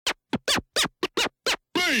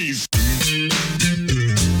bass.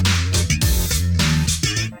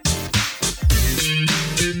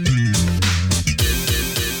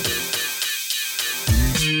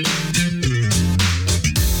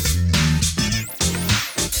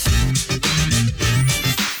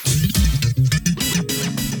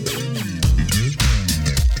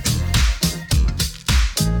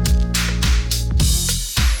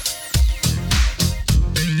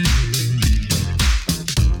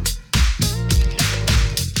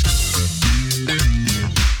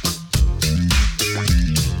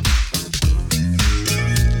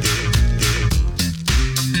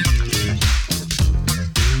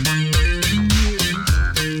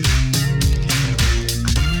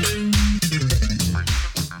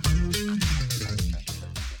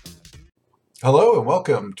 Hello and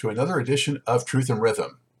welcome to another edition of Truth and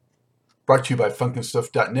Rhythm. Brought to you by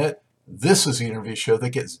FunkinStuff.net, this is the interview show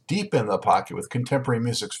that gets deep in the pocket with contemporary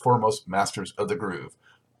music's foremost masters of the groove.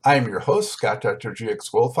 I am your host, Scott Dr.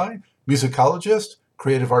 GX Goldfine, musicologist,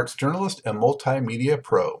 creative arts journalist, and multimedia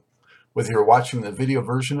pro. Whether you're watching the video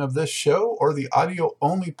version of this show or the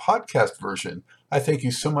audio-only podcast version, I thank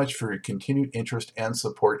you so much for your continued interest and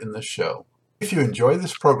support in this show. If you enjoy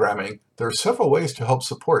this programming, there are several ways to help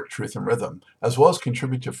support Truth and Rhythm, as well as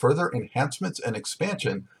contribute to further enhancements and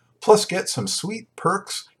expansion, plus get some sweet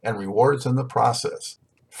perks and rewards in the process.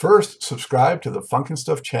 First, subscribe to the Funkin'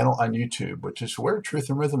 Stuff channel on YouTube, which is where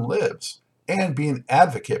Truth and Rhythm lives, and be an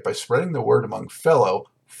advocate by spreading the word among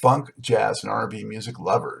fellow funk, jazz, and R&B music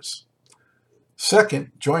lovers.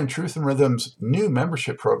 Second, join Truth and Rhythm's new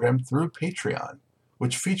membership program through Patreon,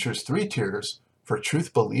 which features 3 tiers for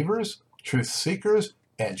truth believers, truth seekers,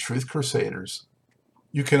 and truth crusaders.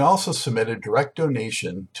 You can also submit a direct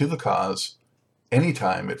donation to the cause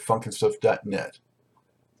anytime at FunkinStuff.net.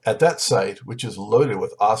 At that site, which is loaded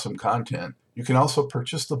with awesome content, you can also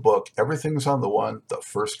purchase the book Everything's on the One, The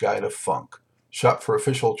First Guide of Funk. Shop for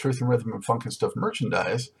official Truth and Rhythm and Funkin' Stuff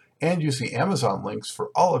merchandise, and use the Amazon links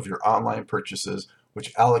for all of your online purchases,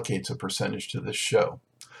 which allocates a percentage to this show.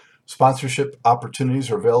 Sponsorship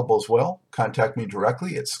opportunities are available as well. Contact me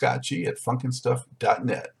directly at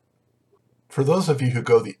scottg@funkinstuff.net. For those of you who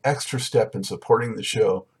go the extra step in supporting the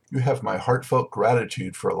show, you have my heartfelt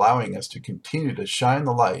gratitude for allowing us to continue to shine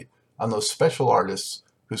the light on those special artists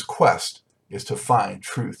whose quest is to find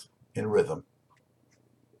truth in rhythm.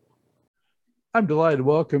 I'm delighted to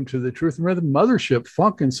welcome to the Truth and Rhythm Mothership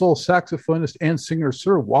funk and soul saxophonist and singer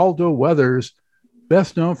Sir Waldo Weathers,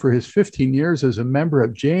 best known for his 15 years as a member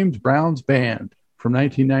of James Brown's band from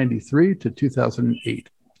 1993 to 2008.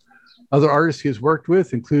 Other artists he has worked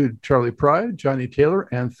with include Charley Pride, Johnny Taylor,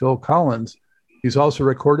 and Phil Collins. He's also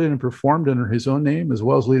recorded and performed under his own name, as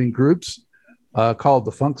well as leading groups called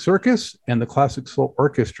the Funk Circus and the Classic Soul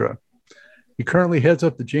Orchestra. He currently heads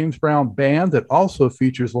up the James Brown band that also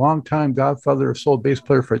features longtime Godfather of Soul bass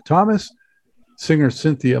player Fred Thomas, singer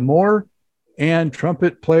Cynthia Moore, and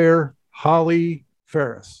trumpet player Holly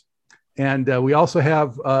Ferris. And we also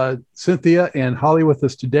have Cynthia and Holly with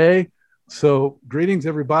us today. So greetings,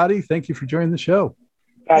 everybody. Thank you for joining the show.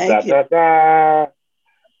 Thank you.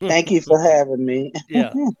 Thank you for having me.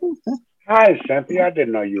 Yeah. Hi, Cynthia. I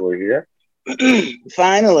didn't know you were here.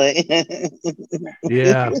 Finally.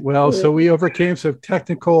 Yeah. Well, so we overcame some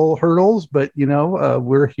technical hurdles, but,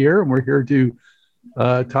 we're here and we're here to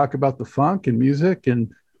talk about the funk and music.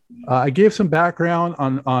 And I gave some background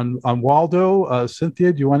on Waldo.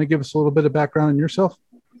 Cynthia, do you want to give us a little bit of background on yourself?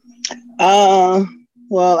 Well,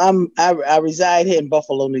 I reside here in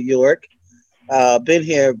Buffalo, New York. Been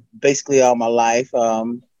here basically all my life.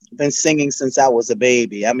 Been singing since I was a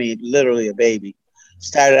baby. I mean, literally a baby.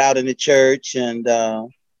 Started out in the church and got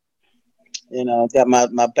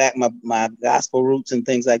my gospel roots and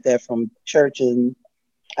things like that from church. And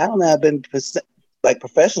I don't know, I've been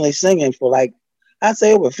professionally singing for I'd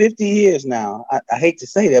say over 50 years now. I hate to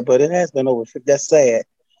say that, but it has been over 50. That's sad,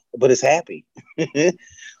 but it's happy.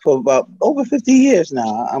 For about over 50 years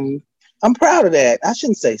now. I'm proud of that. I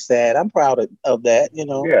shouldn't say sad. I'm proud of that,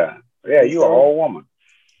 Yeah, you're an old woman.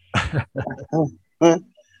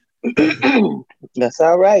 That's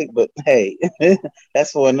all right, but hey,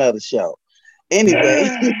 that's for another show. Anyway.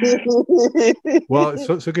 Well, it's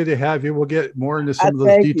so good to have you. We'll get more into some of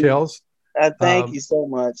those details. Thank you so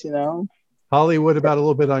much, Holly, what about a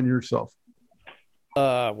little bit on yourself?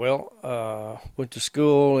 Went to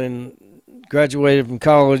school and graduated from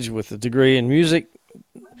college with a degree in music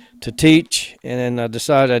to teach, and then I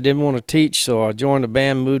decided I didn't want to teach, so I joined a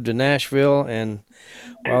band, moved to Nashville, and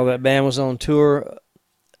while that band was on tour,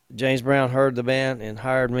 James Brown heard the band and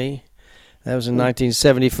hired me. That was in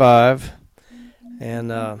 1975,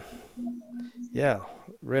 and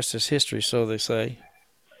rest is history, so they say.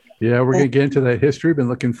 Yeah, we're going to get into that history. Been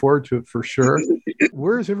looking forward to it for sure.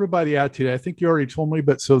 Where's everybody at today? I think you already told me,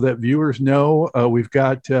 but so that viewers know, we've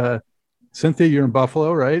got Cynthia, you're in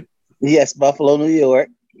Buffalo, right? Yes, Buffalo, New York.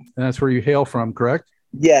 And that's where you hail from, correct?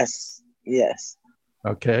 Yes, yes.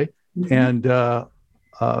 Okay. And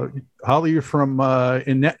Holly, you're from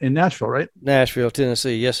in Nashville, right? Nashville,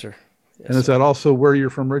 Tennessee. Yes, sir. Yes, and is that also where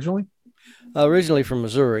you're from originally? Originally from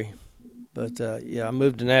Missouri, but yeah, I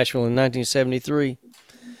moved to Nashville in 1973.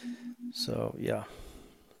 So yeah,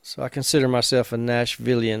 so I consider myself a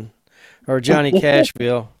Nashvilleian, or Johnny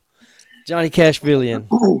Cashville, Johnny Cashvilleian.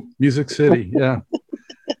 Music City, yeah.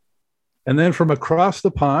 And then from across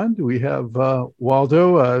the pond, we have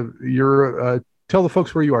Waldo. You're tell the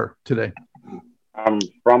folks where you are today. I'm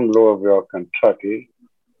from Louisville, Kentucky,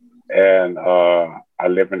 and I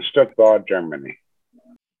live in Stuttgart, Germany.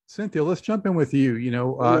 Cynthia, let's jump in with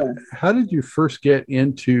you. How did you first get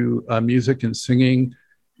into music and singing,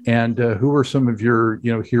 and who were some of your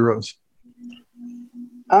heroes?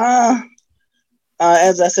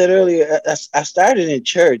 As I said earlier, I started in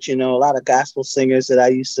church. A lot of gospel singers that I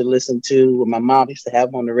used to listen to. My mom used to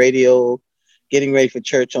have on the radio, getting ready for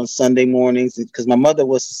church on Sunday mornings, because my mother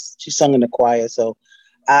she sung in the choir, so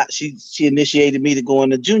she initiated me to go in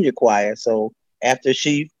the junior choir. So after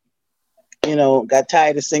she got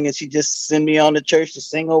tired of singing, she just sent me on to church to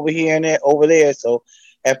sing over here and there, over there. So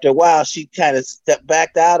after a while, she kind of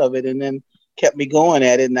backed out of it and then kept me going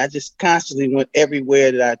at it. And I just constantly went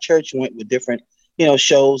everywhere that our church went with different,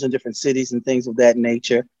 shows in different cities and things of that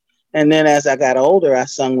nature. And then as I got older, I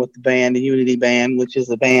sung with the band, the Unity Band, which is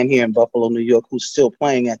a band here in Buffalo, New York, who's still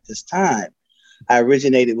playing at this time. I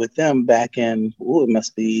originated with them back in, it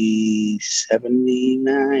must be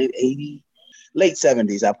 79, 80, late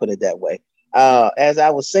 70s, I'll put it that way. As I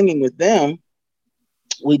was singing with them,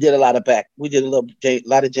 we did a lot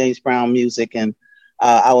of James Brown music, and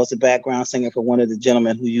I was a background singer for one of the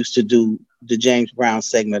gentlemen who used to do the James Brown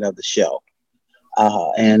segment of the show.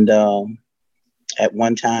 At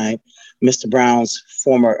one time, Mr. Brown's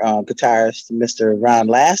former guitarist, Mr. Ron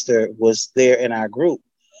Laster, was there in our group.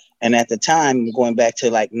 And at the time, going back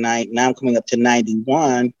to now I'm coming up to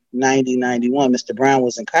 91, Mr. Brown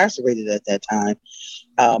was incarcerated at that time.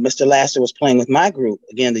 Mr. Laster was playing with my group,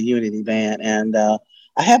 again, the Unity Band. And I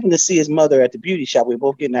happened to see his mother at the beauty shop. We were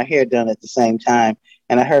both getting our hair done at the same time.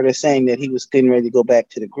 And I heard her saying that he was getting ready to go back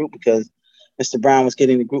to the group because Mr. Brown was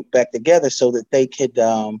getting the group back together so that they could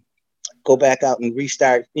go back out and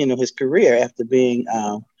restart, his career after being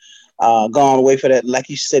gone away for that, like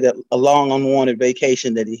you said, a long unwanted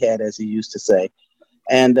vacation that he had, as he used to say.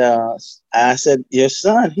 And I said, your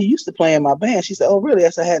son, he used to play in my band. She said, oh, really? I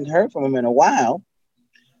said, I hadn't heard from him in a while.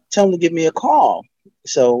 Tell him to give me a call.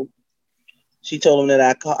 So she told him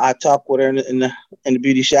that I talked with her in the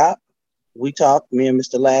beauty shop. We talked, me and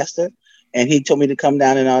Mr. Laster, and he told me to come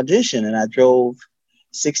down and audition. And I drove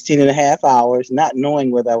 16 and a half hours, not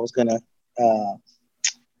knowing whether I was going to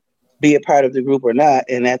be a part of the group or not.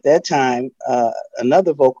 And at that time,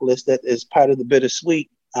 another vocalist that is part of the Bittersweet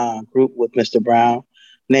group with Mr. Brown,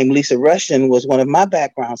 named Lisa Rushton, was one of my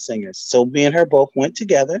background singers. So me and her both went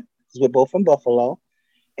together, because we're both from Buffalo,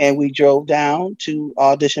 and we drove down to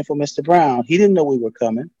audition for Mr. Brown. He didn't know we were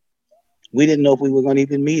coming. We didn't know if we were going to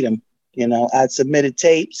even meet him. I'd submitted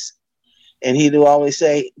tapes, and he'd always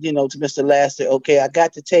say, to Mr. Laster, okay, I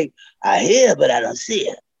got the tape. I hear, but I don't see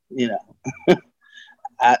it.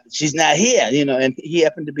 She's not here, and he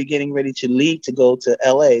happened to be getting ready to leave to go to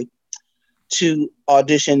LA to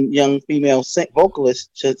audition young female vocalists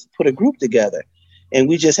to put a group together. And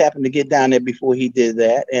we just happened to get down there before he did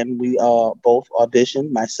that. And we both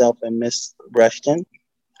auditioned, myself and Miss Rushton.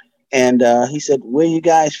 And he said, where are you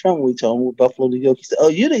guys from? We told him, we're Buffalo, New York. He said, oh,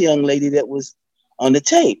 you're the young lady that was on the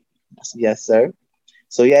tape. I said, yes, sir.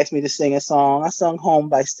 So he asked me to sing a song. I sung Home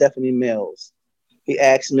by Stephanie Mills. He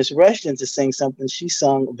asked Miss Rushton to sing something. She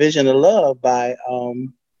sung Vision of Love by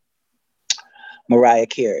Mariah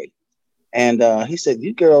Carey. And he said,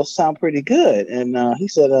 you girls sound pretty good. And he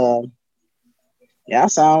said, yeah, I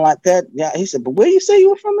sound like that. Yeah. He said, but where you say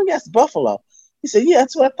you were from again? It's Buffalo. He said, yeah,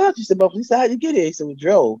 that's what I thought. You said Buffalo. He said, how'd you get here? He said, we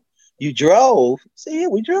drove. You drove? I said, yeah,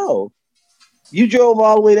 we drove. You drove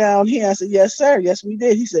all the way down here? I said, yes, sir. Yes, we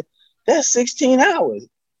did. He said, that's 16 hours.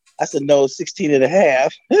 I said, no, 16 and a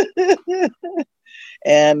half.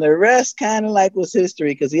 And the rest kind of was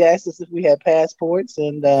history, because he asked us if we had passports.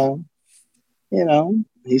 And,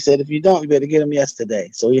 he said, if you don't, you better get them yesterday.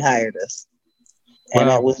 So he hired us. And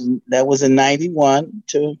Wow. that was in 91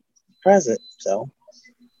 to present. So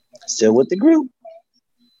still with the group.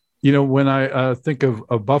 When I think of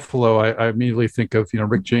Buffalo, I immediately think of,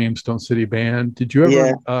 Rick James, Stone City Band. Did you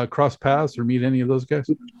Yeah, ever cross paths or meet any of those guys?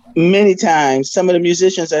 many times. Some of the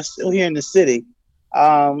musicians are still here in the city.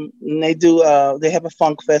 And they do. They have a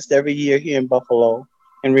funk fest every year here in Buffalo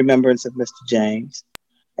in remembrance of Mr. James,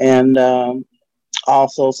 and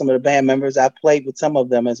also some of the band members. I played with some of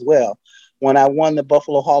them as well. When I won the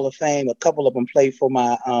Buffalo Hall of Fame, a couple of them played for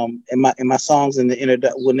my in my songs in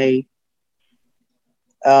the when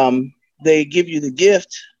they give you the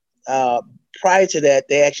gift. Prior to that,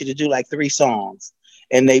 they asked you to do like 3 songs,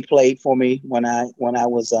 and they played for me when I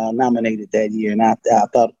was nominated that year, and I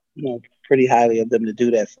thought pretty highly of them to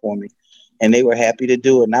do that for me, and they were happy to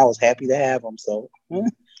do it, and I was happy to have them. So,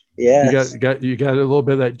 yes, You got a little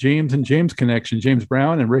bit of that James and James connection, James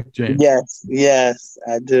Brown and Rick James. yes,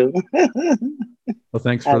 I do. Well,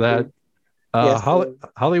 thanks for that. Yes,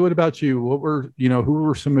 Holly, what about you? What were who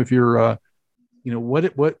were some of your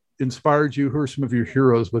what inspired you? Who are some of your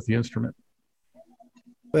heroes with the instrument?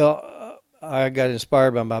 Well, I got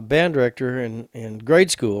inspired by my band director in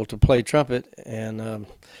grade school to play trumpet, and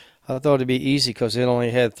I thought it'd be easy because it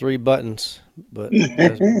only had 3 buttons, but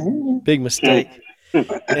that's a big mistake.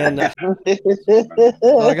 And I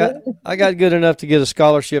got good enough to get a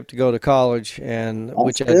scholarship to go to college, and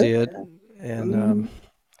which I did. And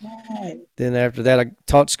then after that, I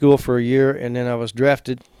taught school for a year, and then I was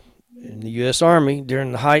drafted in the U.S. Army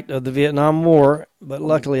during the height of the Vietnam War. But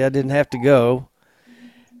luckily, I didn't have to go.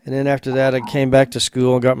 And then after that, I came back to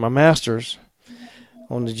school and got my master's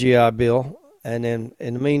on the GI Bill. And then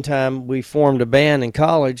in the meantime, we formed a band in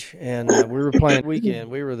college, and we were playing weekend.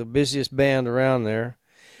 We were the busiest band around there.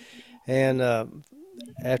 And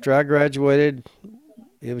after I graduated,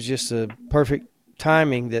 it was just a perfect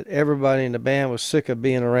timing that everybody in the band was sick of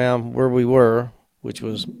being around where we were, which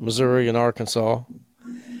was Missouri and Arkansas.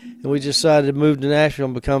 And we decided to move to Nashville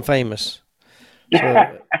and become famous.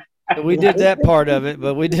 So we did that part of it,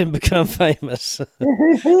 but we didn't become famous.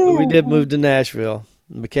 But we did move to Nashville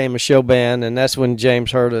and became a show band, and that's when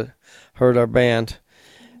James heard our band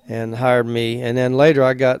and hired me. And then later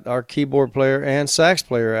I got our keyboard player and sax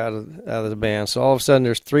player out of the band. So all of a sudden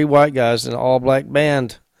there's 3 white guys in an all-black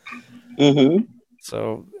band. Mm-hmm.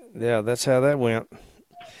 So, yeah, that's how that went.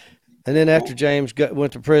 And then after James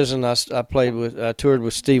went to prison, I toured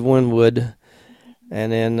with Steve Winwood.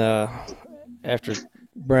 And then after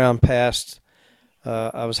Brown passed,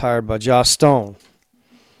 I was hired by Joss Stone.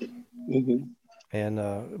 Mm-hmm. And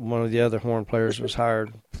one of the other horn players was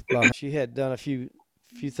hired. She had done a few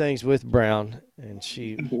things with Brown, and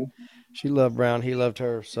she loved Brown. He loved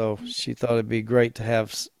her, so she thought it'd be great to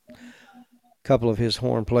have a couple of his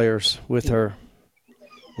horn players with her,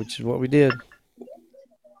 which is what we did.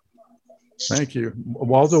 Thank you.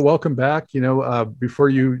 Waldo, welcome back. Before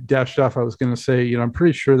you dashed off, I was going to say, I'm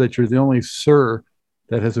pretty sure that you're the only sir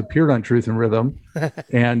that has appeared on Truth and Rhythm.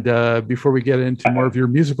 And before we get into more of your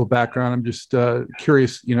musical background, I'm just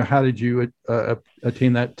curious, how did you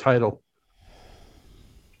attain that title?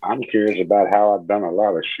 I'm curious about how I've done a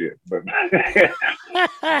lot of shit, but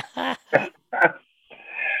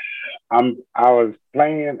I was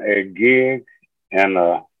playing a gig in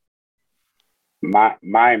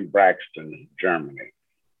Braxton, Germany,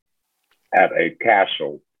 at a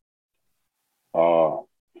castle for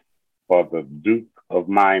the Duke of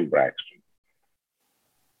Braxton.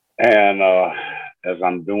 And as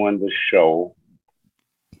I'm doing the show,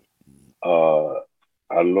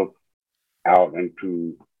 I look out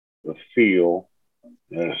into the field.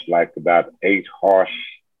 There's like about 8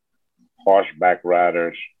 horseback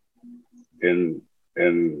riders in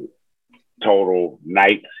total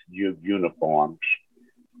knight uniforms,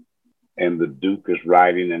 and the Duke is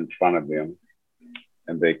riding in front of them,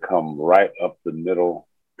 and they come right up the middle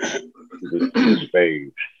of the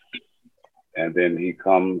stage, and then the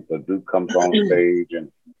Duke comes on stage,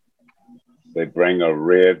 and they bring a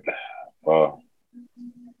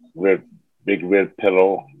big red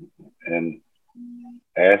pillow and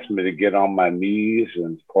ask me to get on my knees.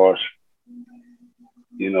 And of course,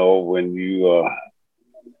 when you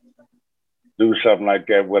do something like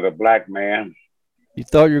that with a black man, you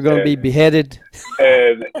thought you were going to be beheaded.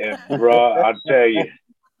 And bro, I'll tell you,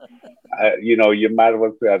 you might as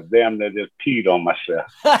well say, damn, they just peed on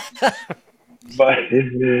myself. but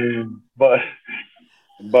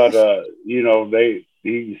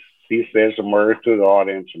he said some words to the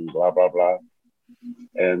audience and blah blah blah,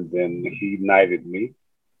 and then he knighted me.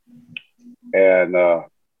 And of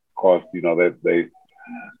course,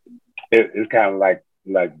 it's kind of like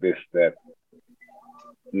this, that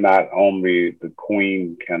not only the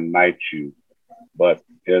Queen can knight you, but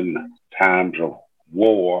in times of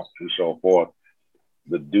war and so forth,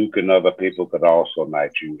 the Duke and other people could also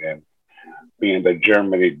knight you. And being that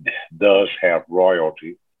Germany does have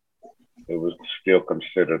royalty, it was still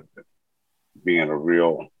considered being uh,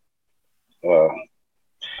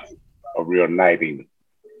 a real knighting.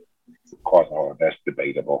 Of course, that's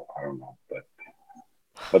debatable. I don't know,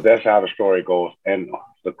 but that's how the story goes. And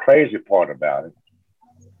the crazy part about it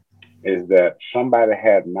is that somebody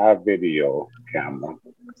had my video camera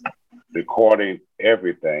recording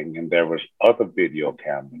everything, and there was other video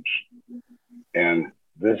cameras. And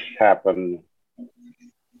this happened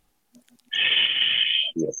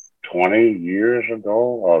 20 years ago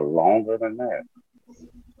or longer than that.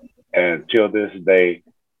 And till this day,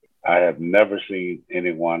 I have never seen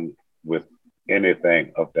anyone with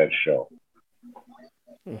anything of that show.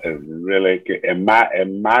 It really, and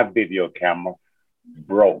my video camera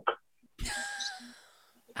broke.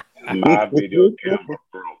 My video camera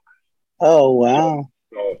broke. Oh wow!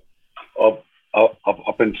 So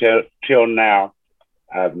up until now,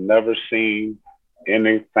 I've never seen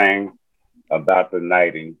anything about the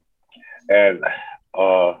knighting. And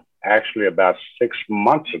actually, about 6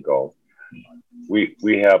 months ago,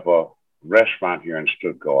 we have a restaurant here in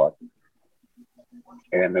Stuttgart,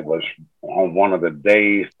 and it was on one of the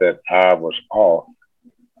days that I was off.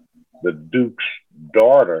 The Duke's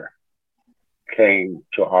daughter came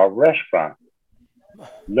to our restaurant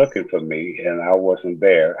looking for me, and I wasn't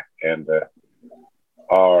there. And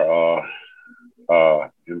our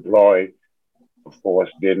employee, of course,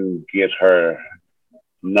 didn't get her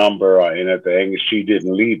number or anything. She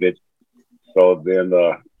didn't leave it. So then,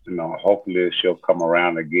 hopefully she'll come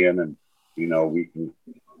around again, and we can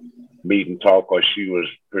meet and talk. Or she was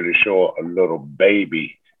pretty sure a little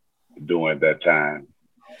baby during that time.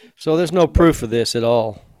 So there's no proof of this at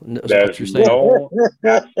all. There's no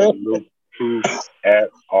absolute proof at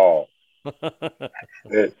all.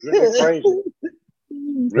 It's really crazy.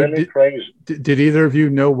 Really crazy. Did either of you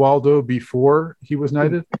know Waldo before he was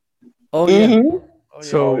knighted? Oh yeah. Mm-hmm.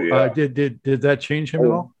 So did that change him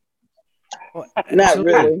at all? Well, Not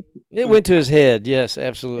really. It went to his head. Yes,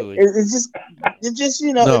 absolutely. It just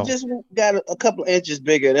No. it just got a couple of inches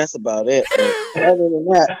bigger. That's about it. But other than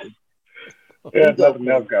that, nothing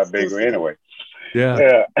else got bigger anyway.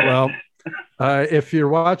 Yeah. Well, if you're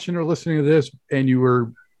watching or listening to this and you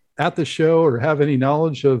were at the show or have any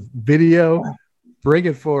knowledge of video, bring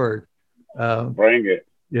it forward. Bring it.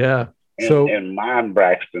 Yeah. In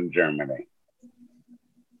Braxton, Germany.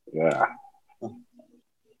 Yeah.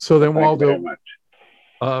 So then, Waldo,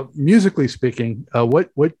 musically speaking,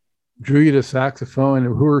 what drew you to saxophone,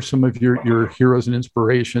 and who are some of your heroes and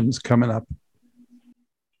inspirations coming up?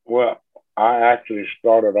 Well, I actually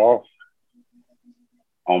started off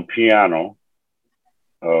on piano.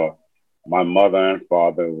 My mother and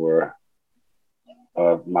father were.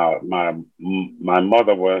 My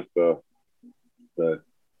mother was the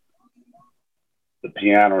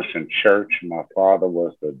pianist in church. My father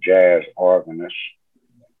was the jazz organist.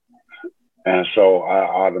 And so I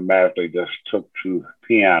automatically just took to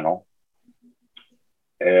piano.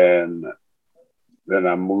 And then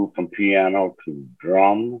I moved from piano to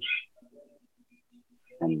drums,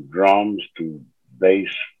 from drums to bass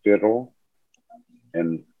fiddle.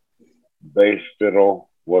 And bass fiddle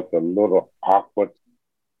was a little awkward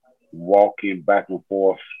walking back and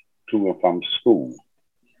forth to and from school.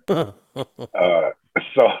 So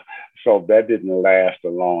that didn't last a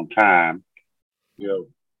long time.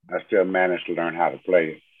 I still managed to learn how to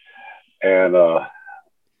play it. And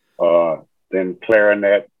then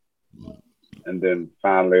clarinet. And then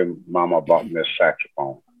finally, Mama bought me a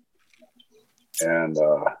saxophone. And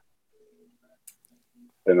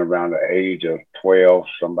then around the age of 12,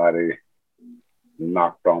 somebody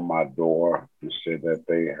knocked on my door and said that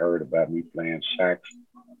they heard about me playing sax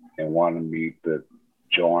and wanted me to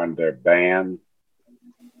join their band.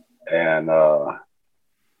 And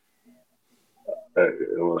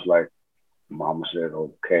it was like, Mama said,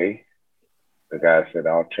 okay. The guy said,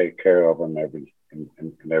 I'll take care of him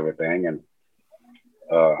and everything. And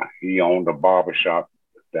he owned a barbershop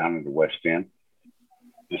down in the West End.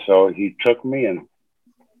 And so he took me, and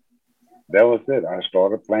that was it. I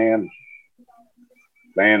started playing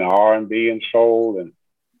R&B and soul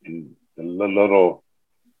and the little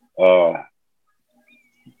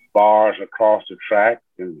bars across the track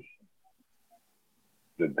and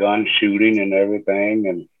the gun shooting and everything,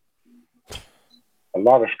 and a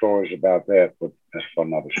lot of stories about that, but that's for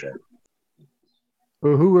another show.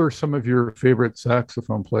 Well, who are some of your favorite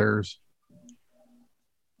saxophone players?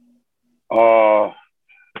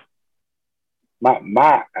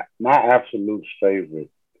 My absolute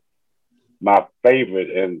favorite, but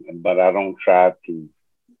I don't try to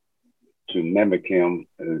to mimic him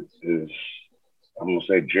is I'm gonna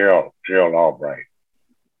say Gerald Albright,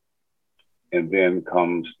 and then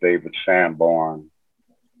comes David Sanborn,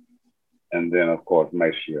 and then of course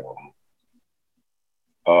Maceo.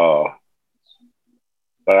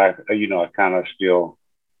 But I kind of still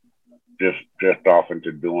just drift off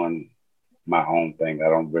into doing my own thing. I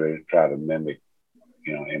don't really try to mimic,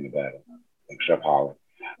 anybody except Holly.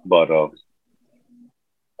 But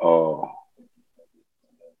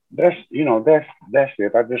that's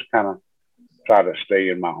it. I just kind of try to stay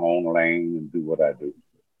in my own lane and do what I do.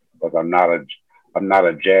 But I'm not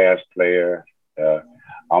a jazz player.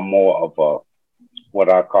 I'm more of what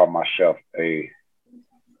I call myself a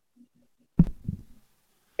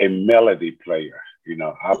melody player.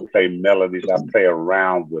 I play melodies. I play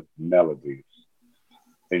around with melodies.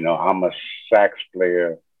 I'm a sax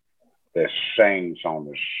player that sings on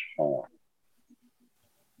the horn.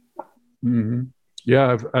 Mm-hmm.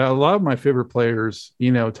 Yeah, a lot of my favorite players,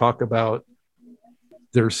 talk about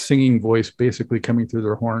their singing voice basically coming through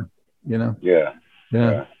their horn. Yeah.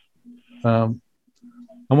 I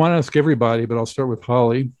want to ask everybody, but I'll start with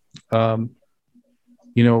Holly.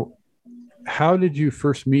 How did you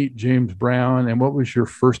first meet James Brown, and what was your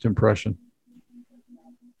first impression?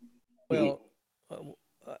 Well,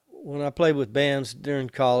 when I played with bands during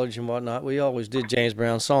college and whatnot, we always did James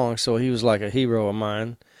Brown songs, so he was like a hero of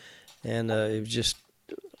mine, and it was just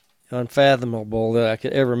unfathomable that I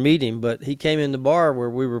could ever meet him. But he came in the bar where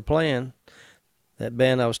we were playing, that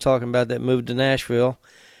band I was talking about that moved to Nashville,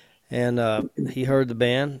 and he heard the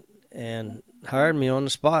band and hired me on the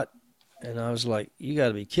spot, and I was like, "You got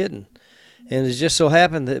to be kidding!" And it just so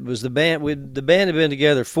happened that it was the band. The band had been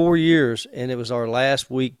together 4 years, and it was our last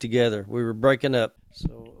week together. We were breaking up.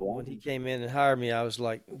 So when he came in and hired me, I was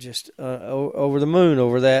like just over the moon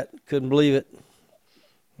over that. Couldn't believe it.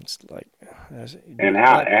 It's like. And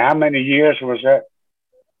how many years was that?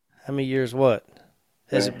 How many years? What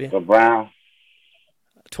has it been? For Brown.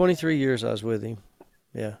 23 years I was with him.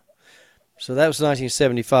 Yeah. So that was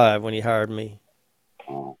 1975 when he hired me.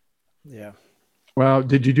 Oh. Yeah. Wow.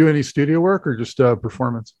 Did you do any studio work or just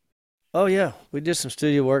performance? Oh, yeah. We did some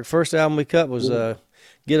studio work. First album we cut was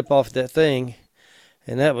Get Up Off That Thing.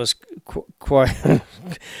 And that was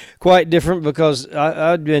quite different because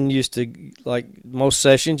I'd been used to, like most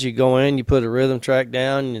sessions, you go in, you put a rhythm track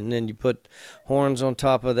down, and then you put horns on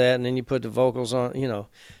top of that, and then you put the vocals on,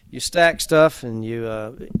 you stack stuff, and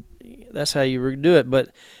that's how you do it. But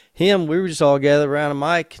we were just all gathered around a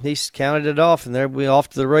mic, and he counted it off, and there we off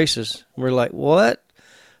to the races. And we're like, what?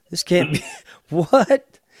 This can't be,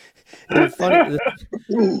 what? And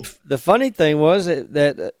the funny thing was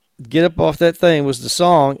that Get Up Off That Thing was the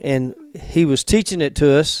song, and he was teaching it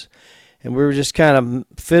to us, and we were just kind of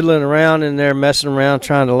fiddling around in there, messing around,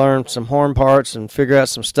 trying to learn some horn parts and figure out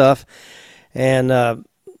some stuff. And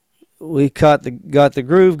we got the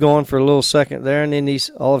groove going for a little second there, and then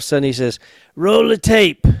all of a sudden he says, "Roll the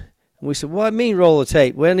tape." And we said, "What do you mean roll the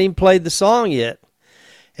tape? We hadn't even played the song yet."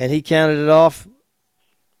 And he counted it off,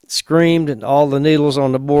 screamed, and all the needles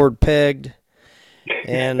on the board pegged,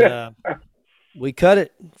 and we cut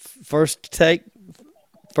it. First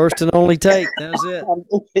and only take. That was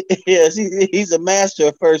it. Yes, he's a master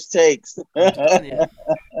of first takes. That's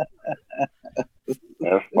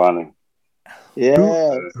funny.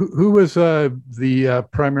 Yeah. Who was the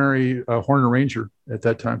primary horn arranger at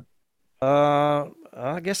that time?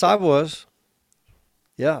 I guess I was.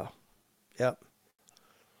 Yeah. Yep.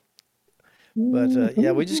 But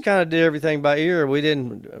yeah, we just kind of did everything by ear. We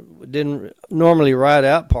didn't normally write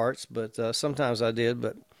out parts, but sometimes I did.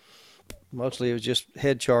 But mostly it was just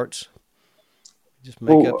head charts. Just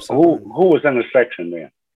make up something. Who was in the section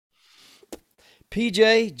then?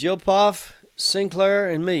 PJ, Joe Poff, Sinclair,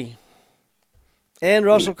 and me, and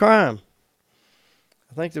Russell Crime.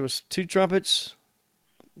 I think there was 2 trumpets,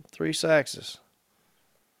 3 saxes.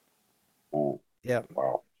 Oh, yeah.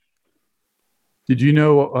 Wow. Did you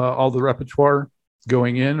know all the repertoire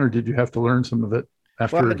going in, or did you have to learn some of it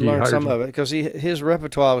after I had to learn some you? of it because his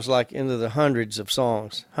repertoire was like into the hundreds of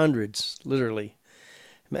songs, hundreds, literally.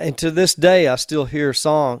 And to this day, I still hear a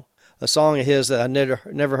song of his that I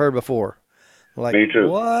never heard before. I'm like, me too.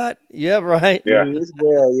 What? Yeah, right. Yeah.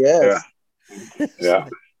 Well, yes. Yeah.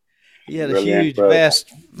 He had Really a huge,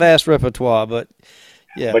 vast repertoire, but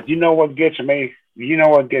yeah. But you know what gets me?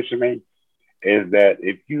 Is that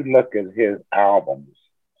if you look at his albums,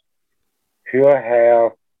 he'll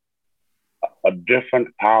have a different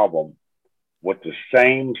album with the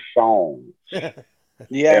same songs.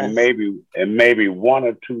 Yeah. And maybe 1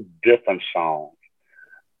 or 2 different songs.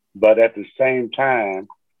 But at the same time,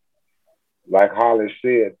 like Holly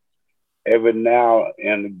said, every now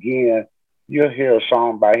and again you'll hear a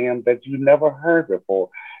song by him that you never heard before,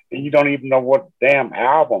 and you don't even know what damn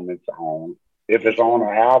album it's on, if it's on an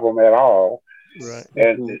album at all, Right.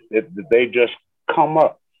 and they just come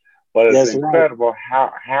up. But it's That's right. incredible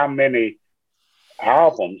how many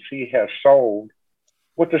albums he has sold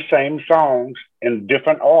with the same songs in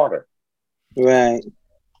different order. Right.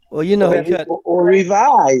 Well, you know, he cut. Or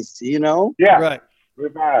revised, you know. Yeah, Right.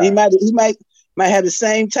 revised. He might have the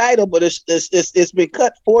same title, but it's been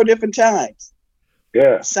cut 4 different times.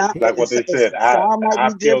 Yeah, Sound, like what they said. Sound might I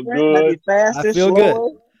be feel different, might be good. faster, I feel slower.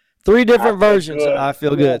 good. 3 different I feel versions. good. I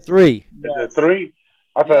feel good. 3. Is it 3?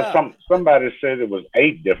 I thought Yeah. somebody said it was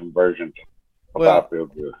 8 different versions of Well, I Feel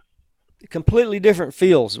Good. completely different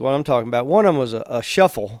feels. What I'm talking about. One of them was a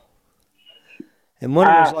shuffle, and one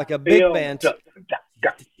of them was like a big band.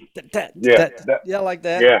 Yeah, like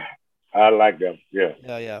that. Yeah, I like that. Yeah.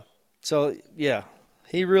 Yeah. So yeah,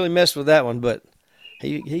 he really messed with that one, but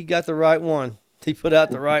he got the right one. He put out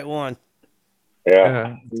the right one.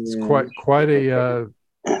 Yeah. It's quite a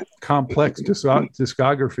complex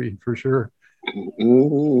discography for sure.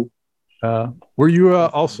 Mm-hmm. Were you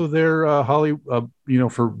also there, Holly?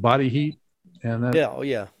 For Body Heat, and that,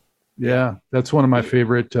 yeah. That's one of my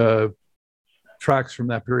favorite tracks from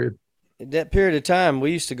that period. In that period of time,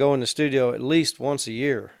 we used to go in the studio at least once a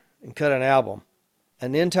year and cut an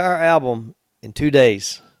entire album in 2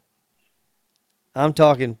 days. I'm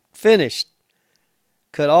talking finished.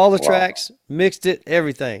 Cut all the tracks, mixed it,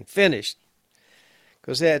 everything, finished.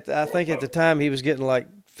 Because I think at the time he was getting like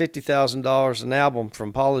 $50,000 an album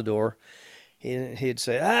from Polydor. He'd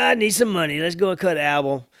say, I need some money. Let's go and cut an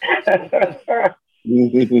album. Cut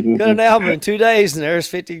an album in 2 days, and there's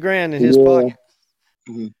 50 grand in his pocket.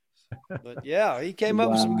 But yeah, he came up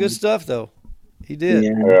with some good stuff, though. He did.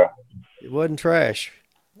 Yeah. It wasn't trash.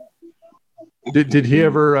 Did he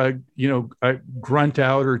ever, grunt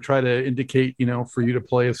out or try to indicate, for you to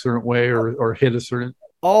play a certain way or hit a certain?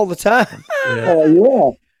 All the time.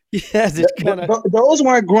 Yeah. Yeah, those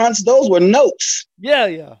weren't grunts; those were notes. Yeah.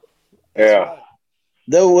 Yeah. Right.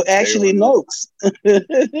 They were actually notes.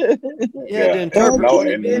 Yeah.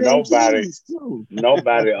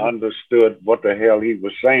 Nobody understood what the hell he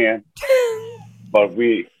was saying, but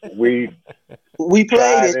we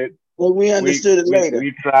played it, but we understood it later.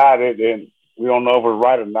 We tried it, and we don't know if it's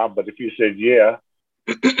right or not. But if you said yeah,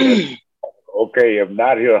 okay. If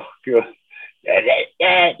not, he'll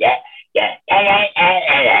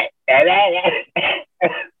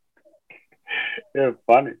it's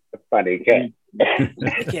funny cat.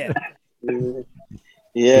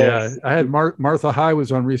 Yeah, I had Martha High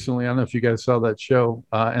was on recently. I don't know if you guys saw that show,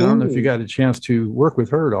 and I don't know if you got a chance to work with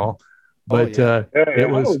her at all, but it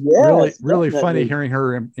was really funny hearing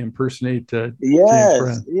her impersonate James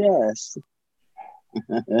Brown. Yes.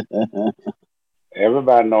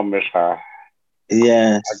 Everybody know Miss High.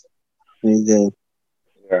 Yes, we do.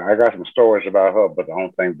 Yeah, I got some stories about her, but I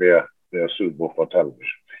don't think they're suitable for television.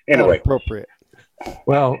 Anyway, appropriate.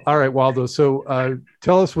 Well, all right, Waldo. So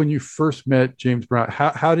tell us when you first met James Brown.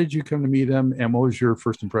 How did you come to meet him, and what was your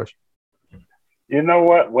first impression? You know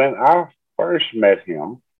what? When I first met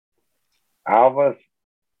him, I was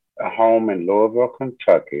at home in Louisville,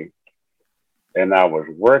 Kentucky, and I was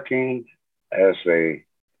working as a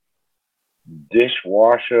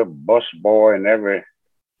dishwasher, busboy, and everything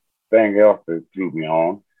else that threw me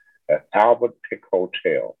on at Albert Pick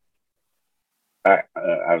Hotel. I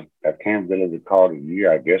can't really recall the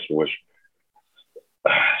year. I guess it was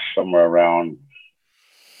somewhere around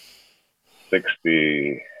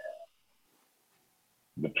 60,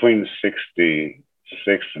 between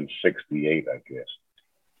 66 and 68, I guess.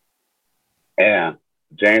 And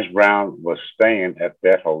James Brown was staying at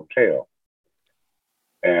that hotel.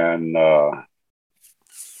 And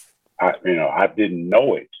I didn't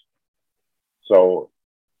know it. So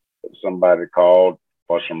somebody called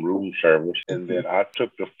for some room service, and then I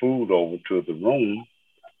took the food over to the room,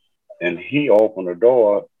 and he opened the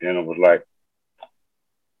door, and it was like,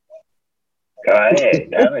 go ahead.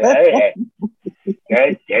 How much are you?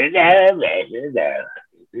 Okay.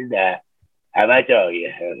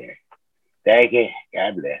 Thank you.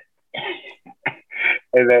 God bless.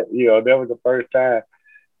 And that was the first time,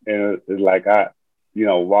 and it's like I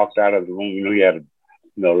walked out of the room. He had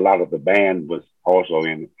a lot of the band was also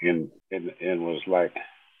in was like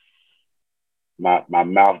my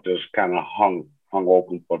mouth just kind of hung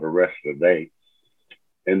open for the rest of the day.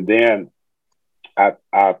 And then I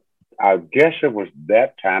guess it was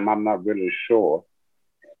that time, I'm not really sure,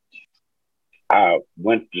 I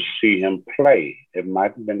went to see him play. It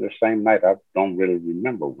might have been the same night. I don't really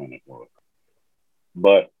remember when it was.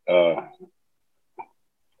 But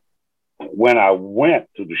when I went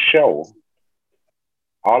to the show,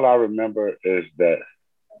 all I remember is that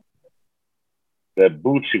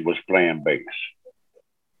Bootsy was playing bass.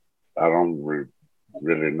 I don't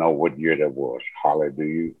really know what year that was. Holly, do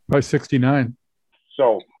you? By 69.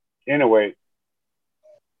 So anyway,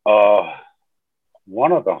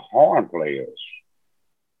 one of the horn players,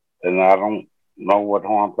 and I don't know what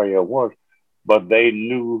horn player it was, but they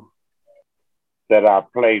knew that I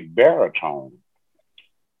played baritone,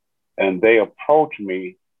 and they approached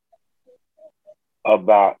me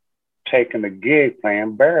about taking a gig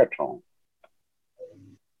playing baritone.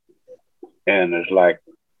 And it's like,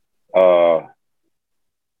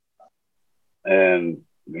 and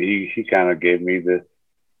he kind of gave me the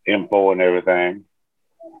info and everything.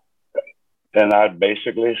 And I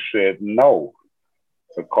basically said no,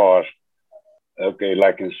 because, okay,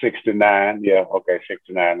 like in 69,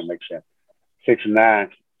 69, that makes sense. 69,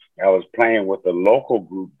 I was playing with a local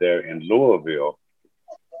group there in Louisville,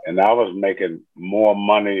 and I was making more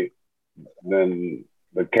money than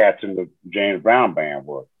the cats in the James Brown band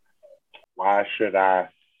was. Why should I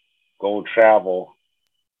go travel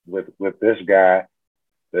with this guy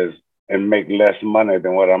and make less money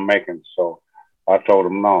than what I'm making? So I told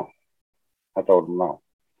him no.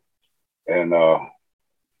 And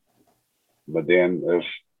but then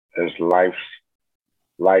as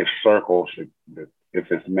life circles, if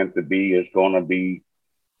it's meant to be, it's going to be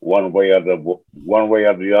one way or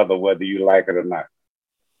the other, whether you like it or not.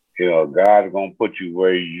 You know, God's going to put you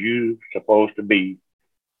where you're supposed to be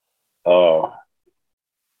sooner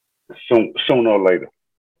or later.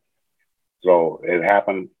 So it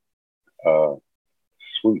happened.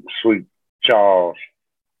 Sweet Charles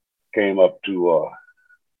came up to a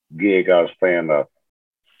gig. I was playing a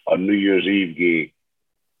New Year's Eve gig,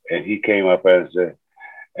 and he came up and said,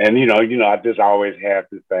 and you know, I just always have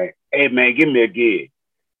to think, hey man, give me a gig.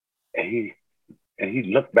 And he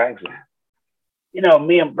looked back and said, you know,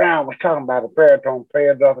 me and Brown was talking about a baritone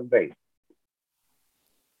player the other day.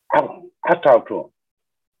 I talked to him.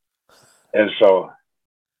 And so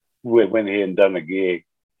we went ahead and done the gig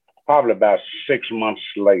probably about 6 months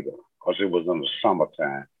later, because it was in the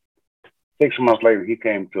summertime. 6 months later, he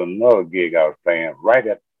came to another gig I was playing right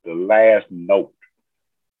at the last note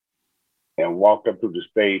and walked up to the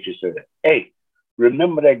stage and said, hey,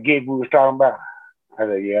 remember that gig we was talking about? I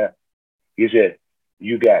said, yeah. He said,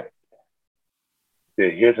 you got it. He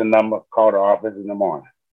said, here's a number, call the office in the morning.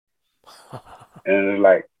 And it's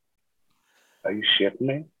like, are you shitting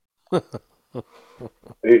me?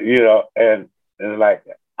 You know, and it's like,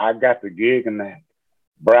 I got the gig and that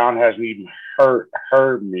Brown hasn't even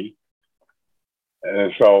heard me.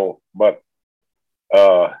 And so, but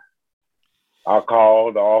I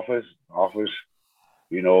called the office,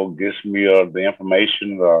 you know, gives me the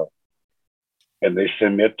information, and they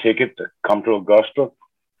send me a ticket to come to Augusta.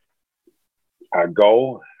 I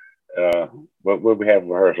go, where we have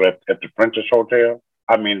rehearsal at the Princess Hotel.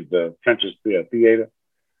 I mean, the Princess Theater.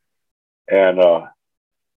 And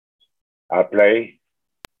I play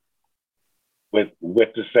with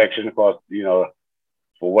the section, because, you know,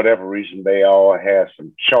 for whatever reason, they all had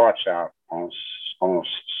some charts out on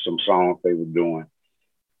some songs they were doing.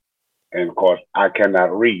 And of course, I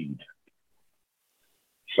cannot read.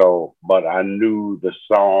 So, but I knew the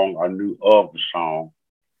song, I knew of the song.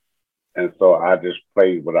 And so I just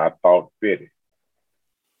played what I thought fitted.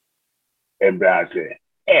 And Brown said,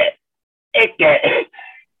 it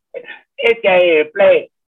can't play.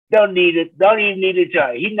 Don't even need a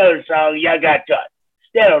chart. He knows the song, y'all got charts.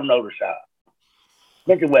 Still don't know the song.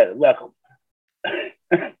 Mr. Weather, welcome.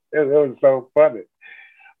 It was so funny.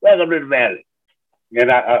 Welcome to the Valley.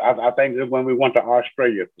 And I think that when we went to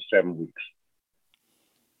Australia for 7 weeks.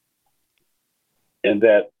 And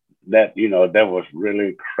that, you know, that was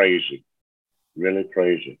really crazy. Really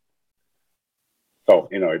crazy. So,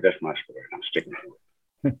 you know, that's my story. I'm sticking to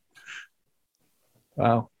it.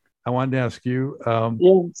 Wow. I wanted to ask you,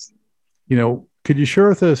 Yes. you know, could you share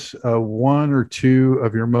with us one or two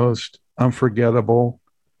of your most unforgettable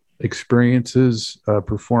experiences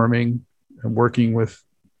performing and working with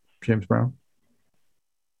James Brown?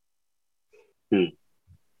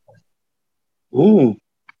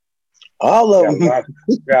 All of them.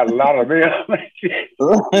 Got a lot of them.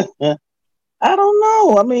 I don't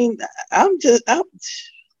know. I mean, I'm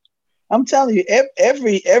telling you,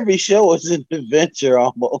 every show is an adventure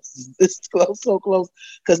almost. It's close, so close.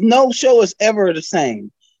 Because no show is ever the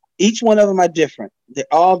same. Each one of them are different. They're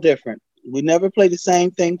all different. We never play the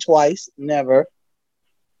same thing twice. Never.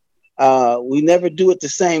 We never do it the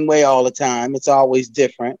same way all the time. It's always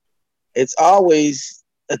different. It's always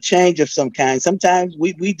a change of some kind. Sometimes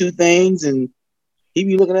we do things and he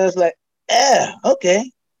be looking at us like, yeah,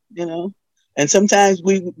 okay, you know. And sometimes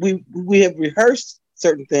we have rehearsed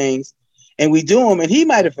certain things and we do them, and he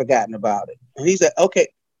might have forgotten about it. And he said, "Okay,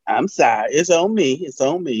 I'm sorry. It's on me. It's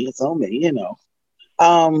on me. It's on me."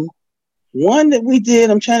 One that we did.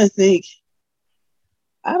 I'm trying to think.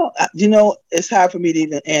 It's hard for me to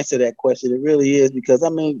even answer that question. It really is, because I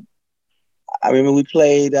remember we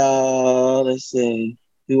played. Let's see,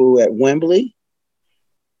 we were at Wembley.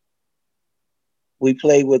 We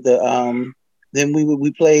played with the. Then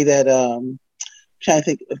we played at. Trying to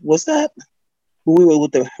think. Was that? We were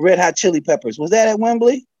with the Red Hot Chili Peppers. Was that at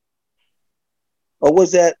Wembley? Or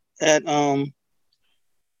was that at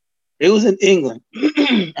It was in England.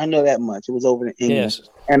 I know that much. It was over in England. Yes.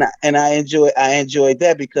 And I enjoyed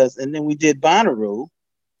that because, and then we did Bonnaroo.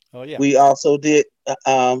 Oh yeah. We also did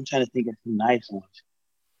I'm trying to think of some nice ones.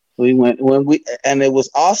 And it was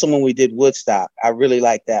awesome when we did Woodstock. I really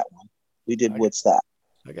liked that one. We did Woodstock.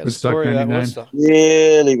 I got a Woodstock story about 99. Woodstock.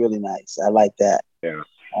 Really, really nice. I like that. Yeah.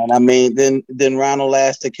 And then Ronald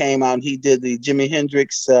Laster came out and he did the Jimi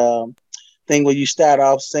Hendrix thing where you start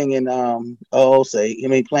off singing playing "Oh Say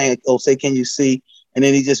Can You See," and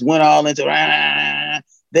then he just went all into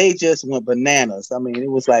they just went bananas. I mean, it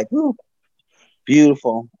was like, whew,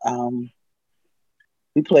 beautiful.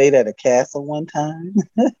 We played at a castle one time.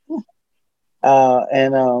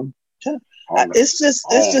 It's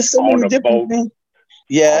just so many different things.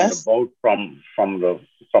 Yes. On the boat from the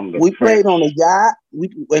we played on a yacht.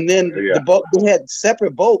 The boat, they had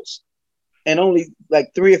separate boats, and only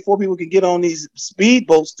like 3 or 4 people could get on these speed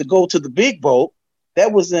boats to go to the big boat.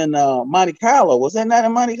 That was in Monte Carlo. Was that not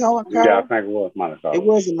in Monte Carlo? Yeah, I think it was Monte Carlo. It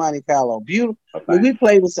was in Monte Carlo. Beautiful. We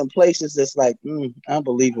played with some places that's like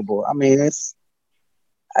unbelievable. I mean,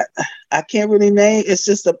 I can't really name.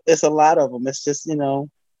 It's a lot of them. It's just, and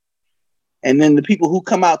then the people who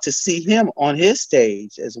come out to see him on his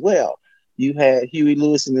stage as well. You had Huey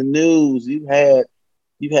Lewis in the News. You had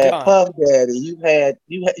Puff Daddy. You had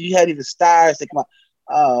even stars that come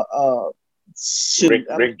out.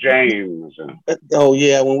 Rick James. Oh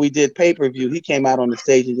yeah, when we did pay-per-view, he came out on the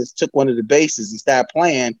stage and just took one of the basses and started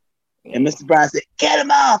playing. And Mr. Brown said, "Get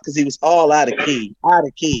him off," because he was all out of key. High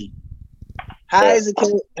as a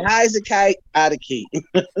kite, out of key.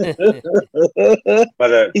 But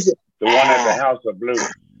he said, the one at the House of Blues.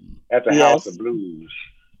 House of Blues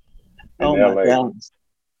in LA. My God.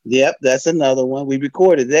 Yep, that's another one. We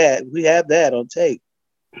recorded that. We have that on tape.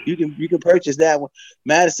 You can purchase that one.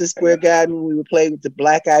 Madison Square Garden, we would play with the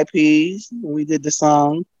Black Eyed Peas when we did the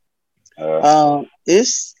song. Well,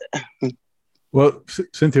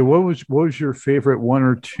 Cynthia, what was your favorite 1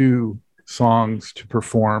 or 2 songs to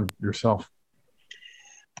perform yourself?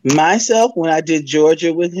 Myself, when I did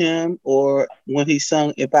Georgia with him, or when he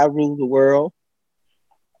sung "If I Rule the World,"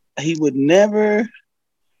 he would never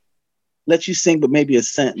let you sing but maybe a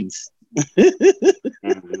sentence.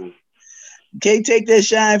 Mm-hmm. Can't take that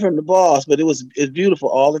shine from the boss, but it's beautiful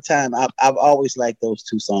all the time. I've always liked those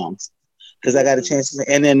 2 songs because I got a chance to.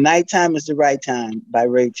 And then "Nighttime Is the Right Time" by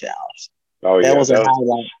Ray Charles. That was a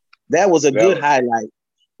highlight. That was a good highlight.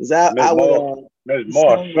 Miss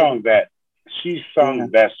Moore sung that. She sung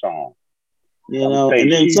that song.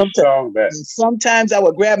 And then sometimes I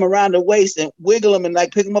would grab him around the waist and wiggle him and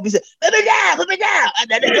like pick him up. He said, "Let me down, let me down."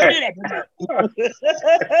 Don't do that.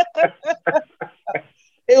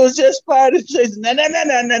 It was just part of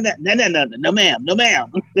the no ma'am.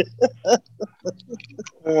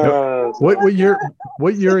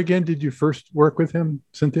 What year again did you first work with him,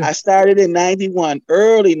 Cynthia? I started in 91,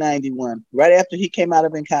 early 91, right after he came out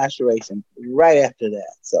of incarceration, right after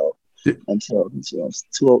that. So until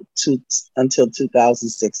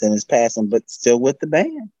 2006 and his passing, but still with the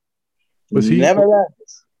band.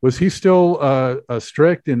 Was he still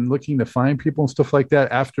strict and looking to find people and stuff like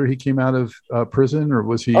that after he came out of prison, or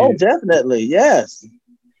was he? Oh, definitely, yes.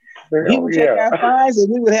 He would check our fines,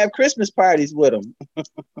 and we would have Christmas parties with him.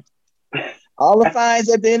 All the fines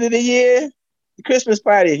at the end of the year, the Christmas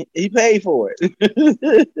party, he paid for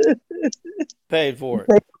it. Paid for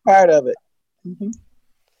part of it. Mm-hmm.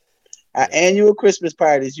 Our annual Christmas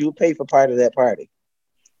parties, you would pay for part of that party.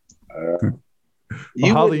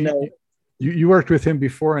 You wouldn't know. You worked with him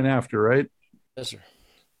before and after, right? Yes, sir.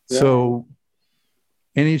 So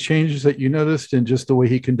any changes that you noticed in just the way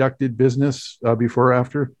he conducted business before or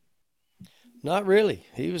after? Not really.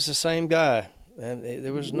 He was the same guy. And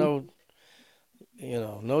there was no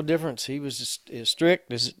difference. He was just as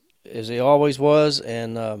strict as he always was.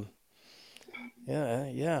 And and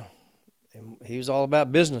he was all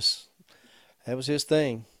about business. That was his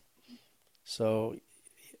thing. So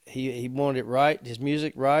he wanted it right, his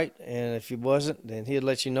music right, and if he wasn't, then he'd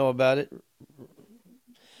let you know about it.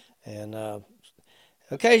 And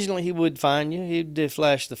occasionally he would find you. He did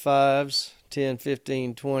flash the fives, 10,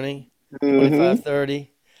 15, 20, Mm-hmm. 25, 30. I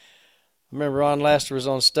remember Ron Laster was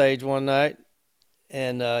on stage one night,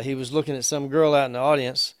 and he was looking at some girl out in the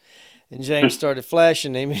audience, and James started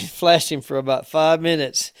flashing him. He flashed him for about 5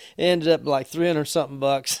 minutes. It ended up like 300 something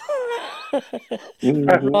bucks.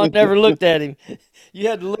 Ron never looked at him. You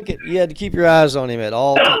had to keep your eyes on him at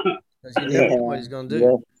all times because you never know what he's going to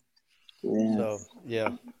do. Yeah. So, yeah.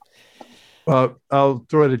 I'll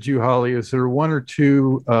throw it at you, Holly. Is there one or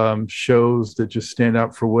two shows that just stand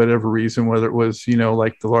out for whatever reason, whether it was,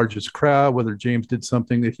 like the largest crowd, whether James did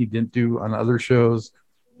something that he didn't do on other shows,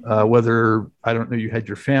 whether, I don't know, you had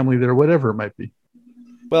your family there, whatever it might be?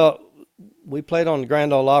 Well, we played on the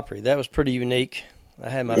Grand Ole Opry. That was pretty unique. I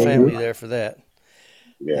had my family there for that.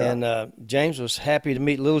 Yeah. And James was happy to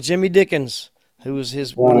meet little Jimmy Dickens, who was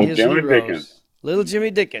one of his Jimmy heroes. Dickens. Little Jimmy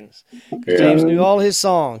Dickens. Yeah. James knew all his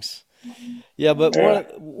songs. Yeah, but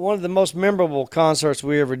one of the most memorable concerts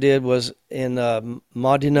we ever did was in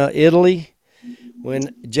Modena, Italy,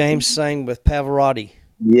 when James sang with Pavarotti.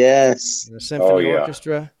 Yes. The symphony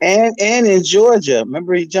orchestra. And in Georgia.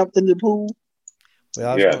 Remember he jumped in the pool? Well,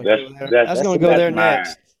 I was going to go there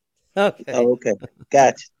next. Okay. Oh, okay.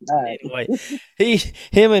 Gotcha. All right. Anyway,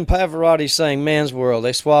 him and Pavarotti sang Man's World.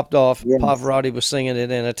 They swapped off. Yes. Pavarotti was singing it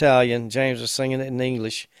in Italian. James was singing it in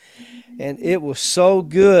English. And it was so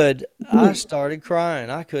good, I started crying.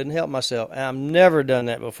 I couldn't help myself. And I've never done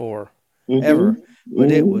that before, ever.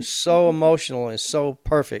 But it was so emotional and so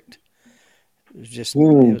perfect. It was just it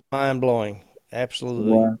was mind-blowing.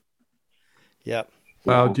 Absolutely. Wow. Yep.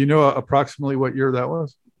 Wow. Do you know approximately what year that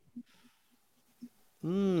was?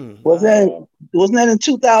 Wasn't that in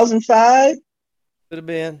 2005? Could have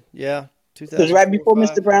been, yeah. It was right before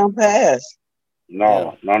Mr. Brown passed.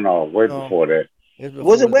 No, way before that.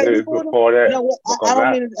 Was it way before that? No,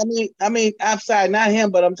 I mean, I'm sorry, not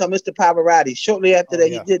him, but I'm talking Mr. Pavarotti. Shortly after that,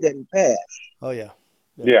 he did that. He passed. Oh yeah.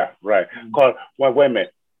 Yeah, right. Because wait a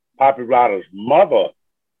minute, Pavarotti's mother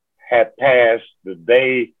had passed the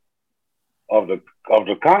day of the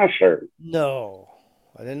concert. No,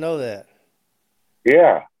 I didn't know that.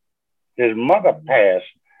 Yeah, his mother passed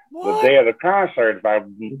the day of the concert,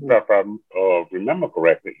 if I remember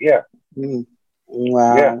correctly. Yeah.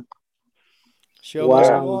 Wow. Yeah. Show must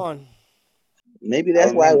go on. Maybe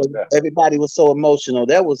that's why everybody was so emotional.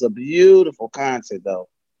 That was a beautiful concert, though.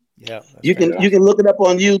 Yeah. You can look it up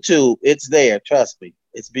on YouTube. It's there. Trust me.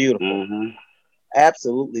 It's beautiful.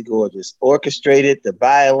 Absolutely gorgeous. Orchestrated, the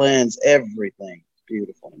violins, everything.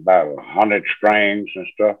 Beautiful. About 100 strings and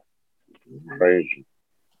stuff. Crazy.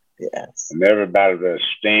 Yes. And everybody there,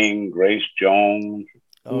 Sting, Grace Jones.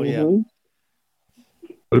 Oh, yeah.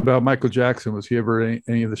 What about Michael Jackson? Was he ever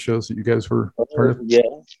any of the shows that you guys were part of? Yeah.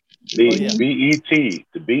 The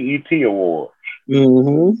BET Awards.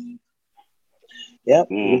 Yep.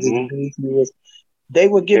 They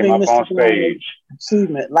were giving Mr.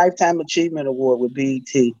 Brown Lifetime Achievement Award with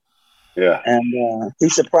BET. Yeah. And he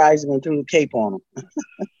surprised him and threw a cape on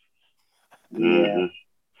him.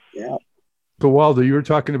 Yeah. So, Waldo, you were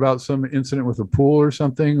talking about some incident with a pool or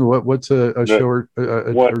something. What's a show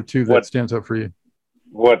or two that stands out for you?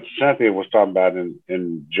 What Cynthia was talking about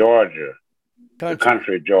in Georgia,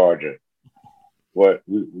 country Georgia. What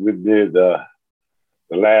we did the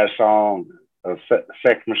last song,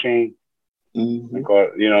 Sex Machine,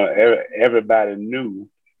 because everybody knew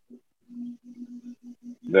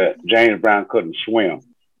that James Brown couldn't swim,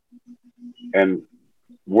 and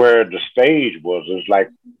where the stage was like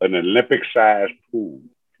an Olympic-sized pool,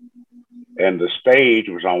 and the stage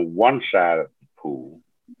was on one side of the pool,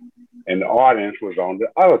 and the audience was on the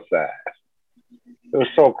other side. It was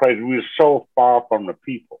so crazy. We were so far from the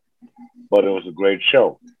people, but it was a great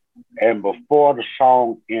show. And before the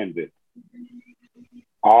song ended,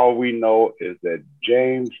 all we know is that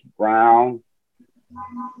James Brown,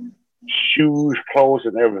 shoes, clothes,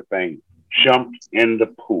 and everything, jumped in the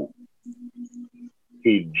pool.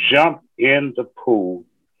 He jumped in the pool,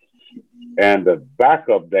 and the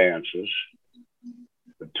backup dancers,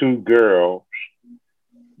 the two girls,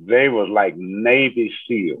 they was like Navy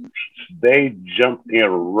SEALs. They jumped in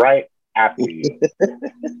right after him.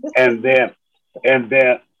 and then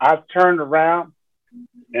I turned around,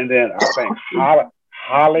 and then I think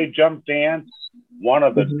Holly jumped in. One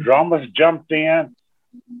of the drummers jumped in.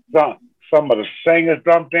 Some of the singers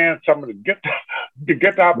jumped in. Some of the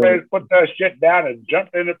guitar players put that shit down and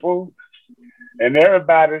jumped in the pool. And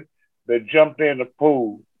everybody that jumped in the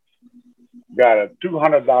pool got a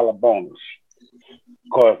 $200 bonus.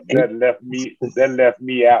 Cause that left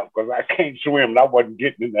me out because I can't swim and I wasn't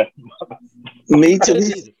getting in that. Me too.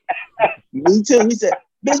 Me too.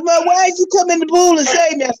 Miss Mud, why'd you come in the pool and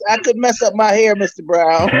say that? I could mess up my hair, Mr.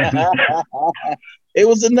 Brown. It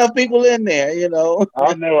was enough people in there, you know.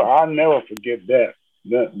 I'll never forget that.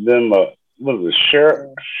 Them was it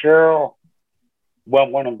Cheryl? Well,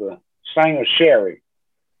 one of the singers, Sherry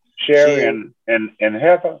and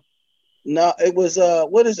Heather. No, it was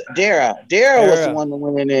what is it? Dara. Dara was the one that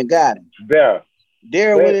went in there and got him.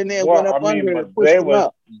 Dara went in there and went up under and pushed him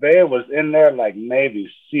up. They was in there like Navy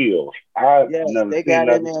SEALs. Yes, they got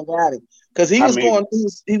in there and got him because he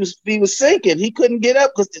was sinking. He couldn't get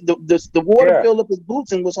up because the water filled up his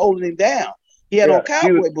boots and was holding him down. He had on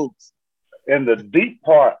cowboy boots. In the deep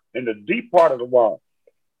part of the water.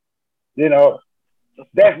 You know,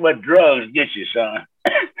 that's what drugs get you, son.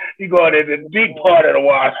 You go in the deep part of the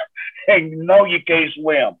water and you know you can't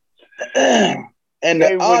swim. And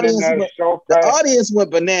the audience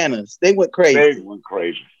went bananas. They went crazy. They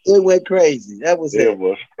went crazy. That was it. It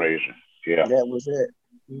was crazy. Yeah. That was it.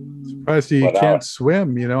 Surprised you can't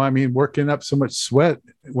swim, you know. I mean, working up so much sweat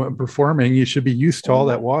when performing, you should be used to all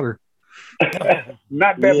that water.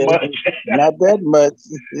 Not that much. Not that much.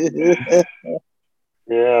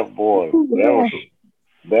 Yeah, boy.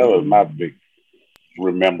 That was my big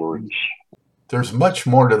remembrance. There's much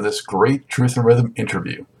more to this great Truth and Rhythm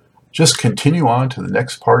interview. Just continue on to the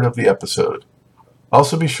next part of the episode.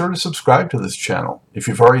 Also, be sure to subscribe to this channel. If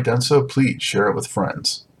you've already done so, please share it with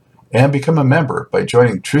friends. And become a member by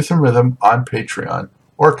joining Truth and Rhythm on Patreon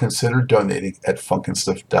or consider donating at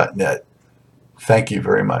funkinstuff.net. Thank you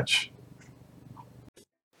very much.